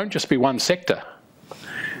 it won't just be one sector.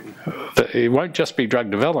 It won't just be drug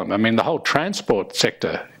development. I mean, the whole transport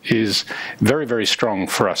sector is very, very strong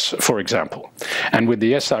for us, for example. And with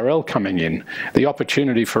the SRL coming in, the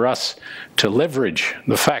opportunity for us to leverage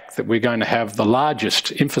the fact that we're going to have the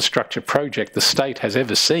largest infrastructure project the state has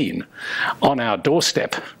ever seen on our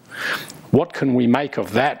doorstep. What can we make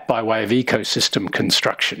of that by way of ecosystem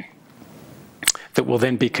construction that will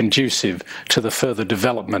then be conducive to the further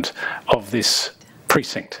development of this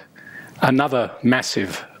precinct? Another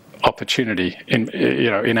massive opportunity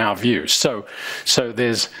in our view. So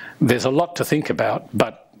there's a lot to think about,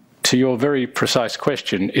 but to your very precise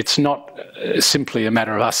question, it's not simply a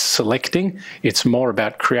matter of us selecting, it's more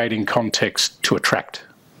about creating context to attract.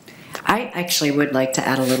 I actually would like to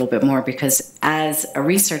add a little bit more, because as a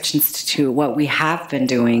research institute, what we have been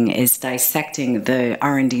doing is dissecting the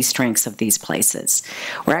R&D strengths of these places.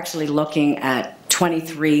 We're actually looking at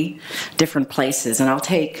 23 different places, and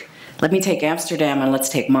let me take Amsterdam and let's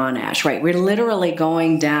take Monash, right? We're literally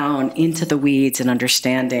going down into the weeds and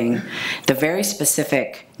understanding the very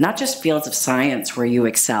specific not just fields of science where you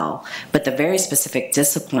excel, but the very specific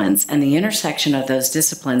disciplines and the intersection of those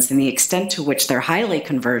disciplines and the extent to which they're highly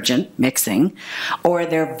convergent, mixing, or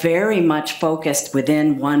they're very much focused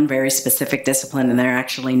within one very specific discipline and they're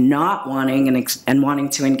actually not wanting and wanting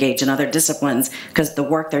to engage in other disciplines because the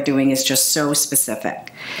work they're doing is just so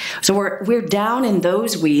specific. So we're down in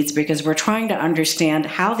those weeds because we're trying to understand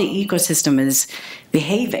how the ecosystem is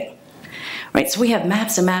behaving. Right, so we have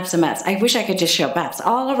maps and maps and maps. I wish I could just show maps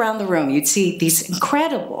all around the room. You'd see these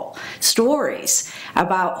incredible stories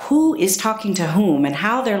about who is talking to whom and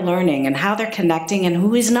how they're learning and how they're connecting and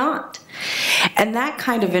who is not. And that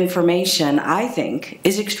kind of information, I think,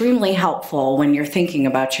 is extremely helpful when you're thinking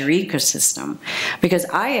about your ecosystem. Because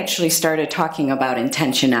I actually started talking about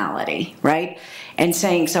intentionality, right? And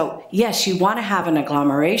saying, so yes, you want to have an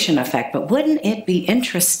agglomeration effect, but wouldn't it be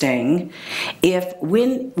interesting if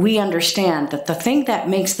when we understand that the thing that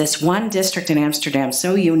makes this one district in Amsterdam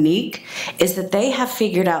so unique is that they have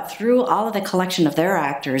figured out through all of the collection of their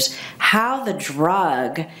actors how the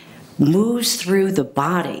drug moves through the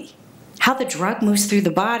body. How the drug moves through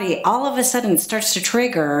the body, all of a sudden it starts to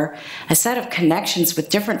trigger a set of connections with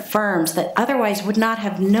different firms that otherwise would not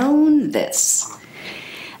have known this.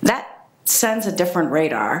 That sends a different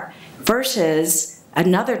radar versus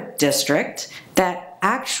another district that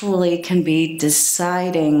actually can be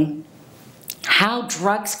deciding how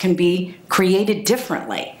drugs can be created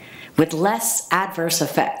differently with less adverse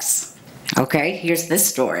effects. Okay, here's this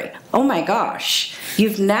story. Oh my gosh,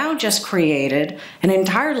 you've now just created an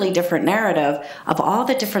entirely different narrative of all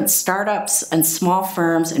the different startups and small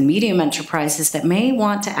firms and medium enterprises that may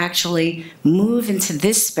want to actually move into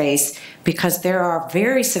this space because there are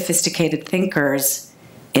very sophisticated thinkers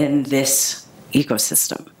in this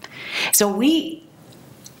ecosystem. So we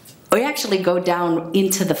actually go down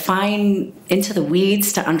into the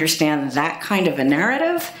weeds to understand that kind of a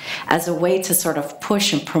narrative as a way to sort of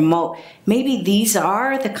push and promote. Maybe these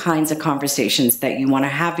are the kinds of conversations that you want to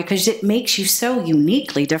have because it makes you so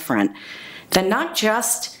uniquely different than not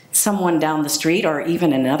just someone down the street or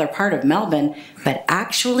even in another part of Melbourne, but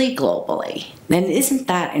actually globally. And isn't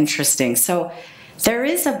that interesting? So there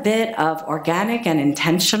is a bit of organic and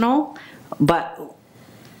intentional, but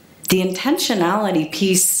the intentionality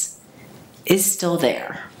piece is still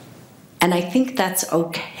there. And I think that's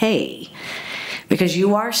okay because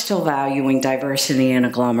you are still valuing diversity and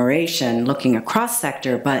agglomeration, looking across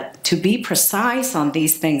sector, but to be precise on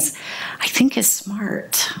these things, I think is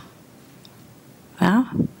smart.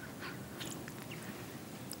 Yeah?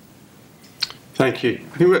 Thank you.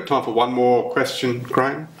 I think we've got time for one more question,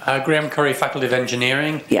 Graham. Graham Curry, Faculty of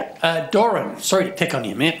Engineering. Yeah. Doron, sorry to pick on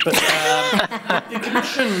you, mate, but the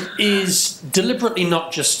Commission is deliberately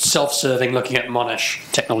not just self-serving, looking at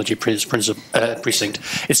Monash Technology Precinct.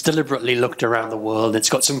 It's deliberately looked around the world. It's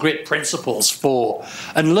got some great principles for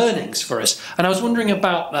and learnings for us. And I was wondering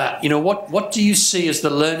about that. You know, what do you see as the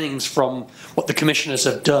learnings from what the commissioners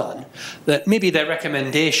have done, that maybe their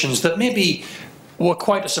recommendations that maybe were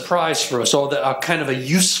quite a surprise for us, or that are kind of a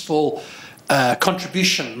useful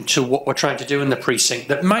contribution to what we're trying to do in the precinct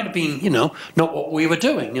that might have been, you know, not what we were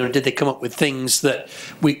doing. You know, did they come up with things that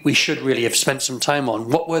we should really have spent some time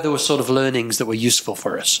on? What were those sort of learnings that were useful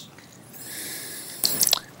for us?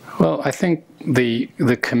 Well, I think the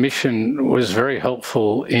Commission was very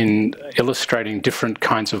helpful in illustrating different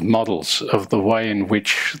kinds of models of the way in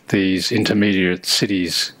which these intermediate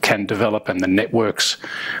cities can develop and the networks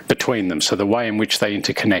between them, so the way in which they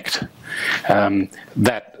interconnect.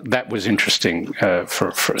 That was interesting,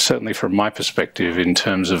 certainly from my perspective, in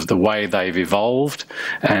terms of the way they've evolved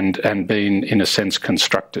and been, in a sense,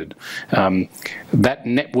 constructed. That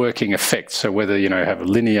networking effect, so whether you have a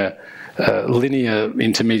linear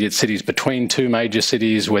intermediate cities between two major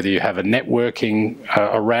cities, whether you have a networking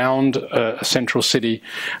around a central city,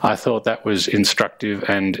 I thought that was instructive,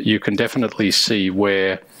 and you can definitely see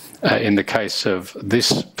where in the case of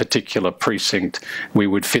this particular precinct we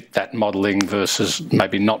would fit that modelling versus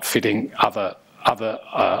maybe not fitting other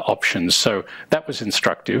options. So that was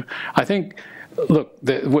instructive. I think, look,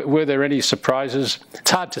 were there any surprises?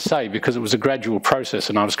 It's hard to say because it was a gradual process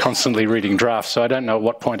and I was constantly reading drafts, so I don't know at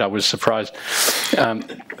what point I was surprised.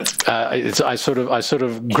 I sort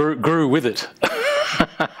of grew with it.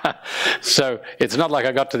 So it's not like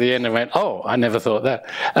I got to the end and went, oh, I never thought that.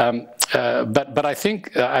 But I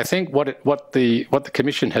think what the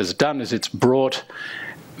Commission has done is it's brought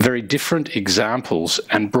very different examples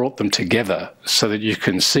and brought them together so that you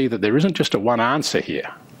can see that there isn't just a one answer here.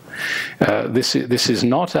 This is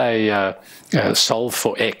not a solve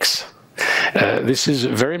for X. This is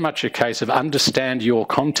very much a case of understand your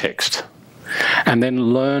context and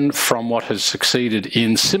then learn from what has succeeded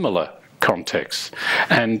in similar contexts.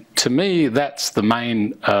 And to me, that's the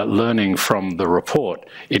main learning from the report.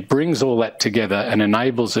 It brings all that together and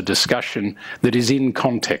enables a discussion that is in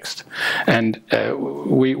context. And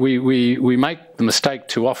we make the mistake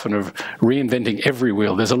too often of reinventing every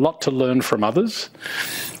wheel. There's a lot to learn from others.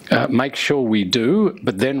 Make sure we do,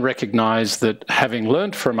 but then recognise that having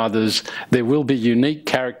learnt from others, there will be unique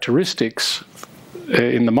characteristics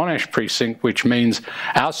in the Monash precinct, which means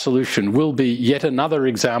our solution will be yet another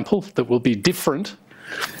example that will be different,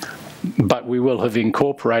 but we will have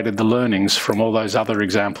incorporated the learnings from all those other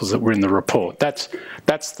examples that were in the report. That's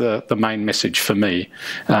the main message for me.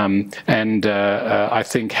 I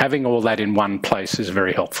think having all that in one place is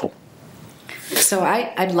very helpful. So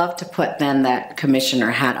I'd love to put then that commissioner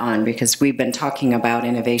hat on, because we've been talking about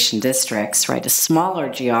innovation districts, right, a smaller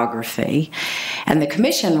geography, and the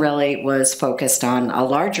commission really was focused on a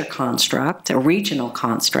larger construct, a regional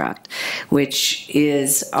construct, which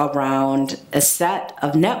is around a set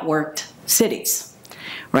of networked cities,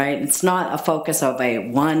 right? It's not a focus of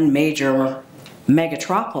one major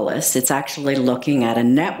megatropolis. It's actually looking at a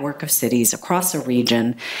network of cities across a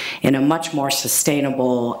region in a much more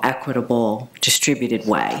sustainable, equitable, distributed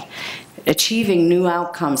way, achieving new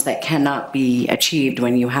outcomes that cannot be achieved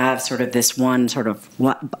when you have sort of this one sort of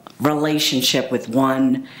relationship with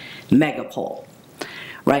one megapole,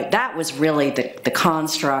 right? That was really the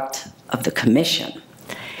construct of the commission.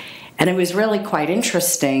 And it was really quite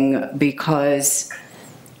interesting because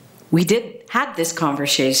we had this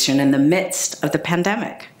conversation in the midst of the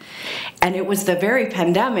pandemic. And it was the very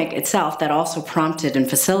pandemic itself that also prompted and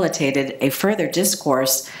facilitated a further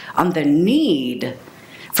discourse on the need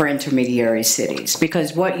for intermediary cities.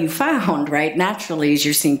 Because what you found, right, naturally, is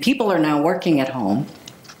you're seeing people are now working at home,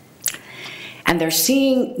 and they're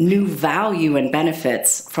seeing new value and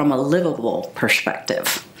benefits from a livable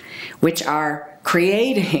perspective, which are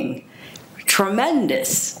creating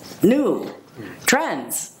tremendous new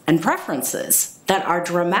trends and preferences that are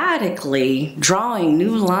dramatically drawing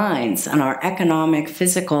new lines on our economic,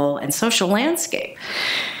 physical, and social landscape.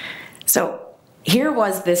 So here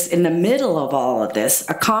was this, in the middle of all of this,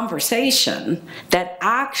 a conversation that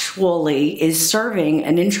actually is serving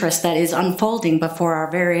an interest that is unfolding before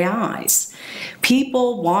our very eyes.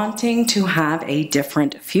 People wanting to have a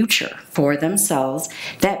different future for themselves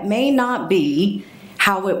that may not be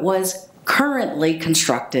how it was currently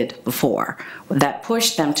constructed before, that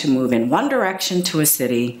pushed them to move in one direction to a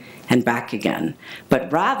city and back again, but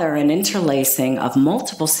rather an interlacing of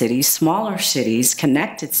multiple cities, smaller cities,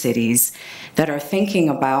 connected cities that are thinking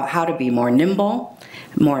about how to be more nimble,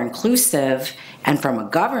 more inclusive, and from a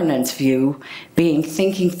governance view,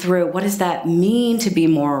 thinking through what does that mean to be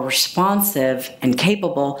more responsive and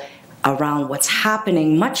capable around what's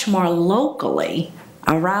happening much more locally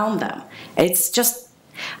around them. It's just,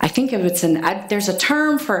 I think if it's there's a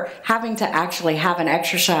term for having to actually have an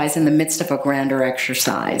exercise in the midst of a grander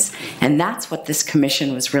exercise. And that's what this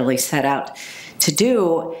commission was really set out to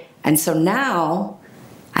do. And so now,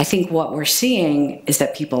 I think what we're seeing is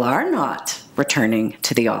that people are not returning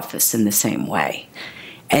to the office in the same way.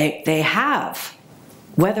 They have,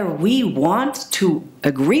 whether we want to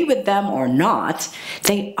agree with them or not,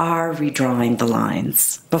 they are redrawing the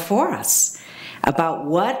lines before us about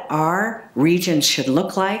what our regions should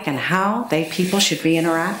look like and how people should be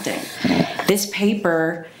interacting. This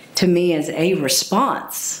paper, to me, is a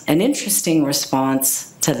response, an interesting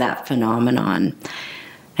response to that phenomenon.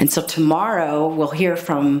 And so tomorrow, we'll hear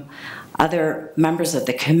from other members of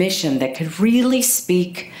the commission that could really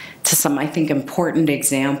speak to some, I think, important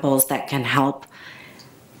examples that can help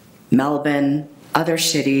Melbourne, other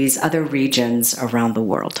cities, other regions around the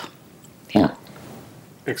world. Yeah.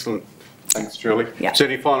 Excellent. Thanks, Julie. Yeah. Is there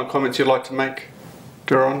any final comments you'd like to make,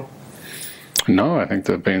 Doron? No, I think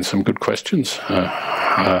there have been some good questions.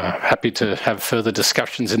 Happy to have further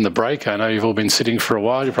discussions in the break. I know you've all been sitting for a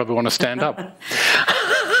while. You probably want to stand up.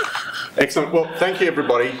 Excellent. Well, thank you,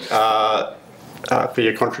 everybody, for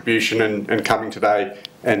your contribution and coming today.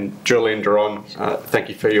 And Julie and Doron, thank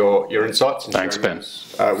you for your insights and Thanks, Ben.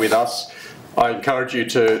 With us. I encourage you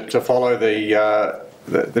to follow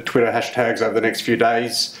the Twitter hashtags over the next few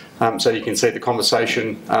days, so you can see the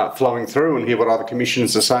conversation flowing through and hear what other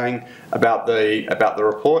commissioners are saying about the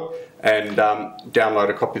report, and download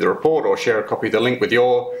a copy of the report or share a copy of the link with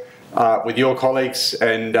your colleagues,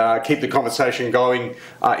 and keep the conversation going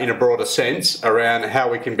in a broader sense around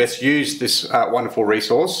how we can best use this wonderful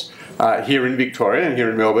resource here in Victoria and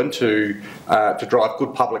here in Melbourne to drive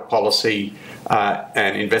good public policy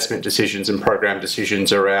and investment decisions and program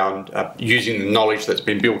decisions around using the knowledge that's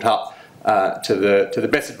been built up to the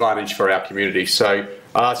best advantage for our community. So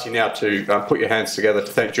I ask you now to put your hands together to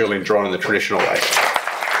thank Julie and Doron in the traditional way.